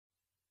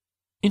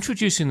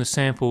Introducing the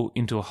sample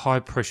into a high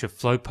pressure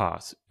flow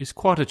path is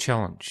quite a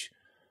challenge.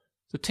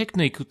 The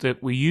technique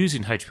that we use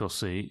in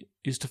HPLC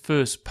is to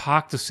first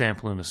park the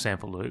sample in a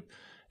sample loop,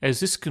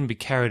 as this can be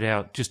carried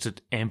out just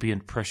at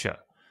ambient pressure.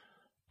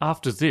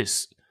 After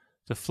this,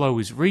 the flow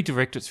is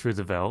redirected through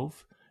the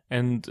valve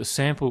and the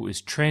sample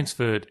is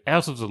transferred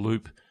out of the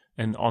loop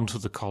and onto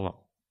the column.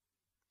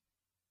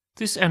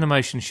 This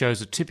animation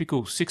shows a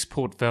typical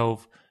 6-port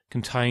valve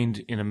contained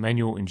in a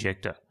manual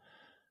injector.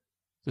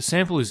 The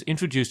sample is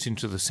introduced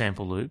into the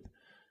sample loop,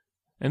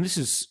 and this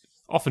is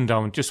often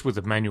done just with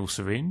a manual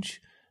syringe,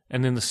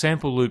 and then the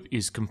sample loop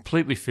is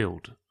completely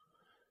filled.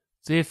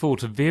 Therefore,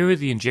 to vary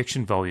the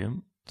injection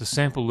volume, the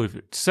sample loop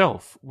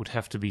itself would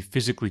have to be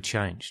physically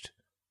changed.